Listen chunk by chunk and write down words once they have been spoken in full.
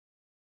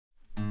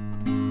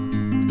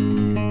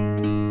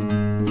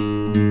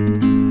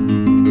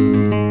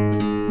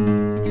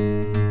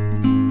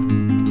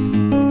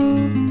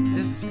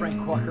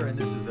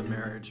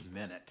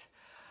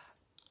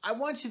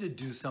want you to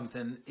do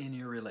something in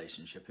your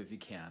relationship if you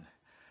can.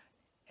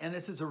 And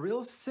it's a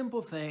real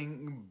simple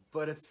thing,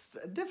 but it's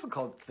a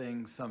difficult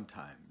thing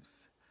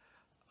sometimes.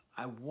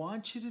 I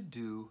want you to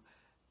do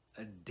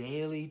a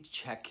daily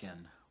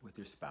check-in with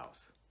your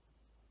spouse.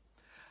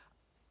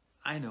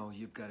 I know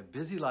you've got a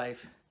busy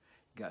life,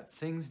 you've got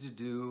things to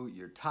do,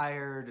 you're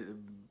tired,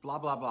 blah,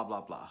 blah, blah,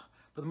 blah, blah.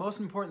 But the most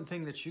important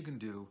thing that you can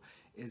do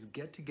is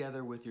get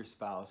together with your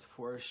spouse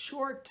for a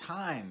short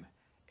time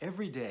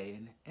every day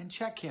and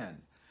check in.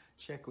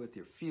 Check with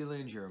your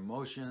feelings, your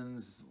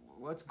emotions,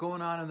 what's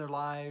going on in their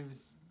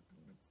lives,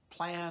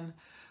 plan,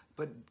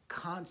 but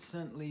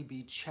constantly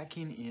be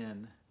checking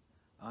in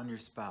on your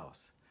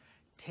spouse.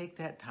 Take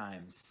that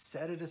time,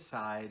 set it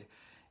aside,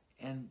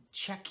 and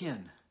check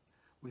in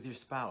with your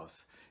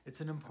spouse. It's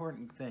an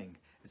important thing.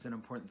 It's an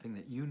important thing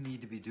that you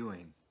need to be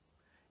doing.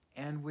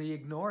 And we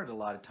ignore it a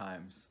lot of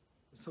times.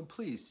 So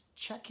please,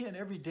 check in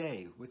every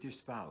day with your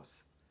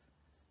spouse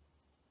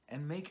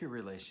and make your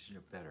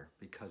relationship better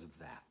because of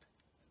that.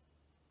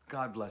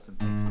 God bless and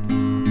thanks for listening.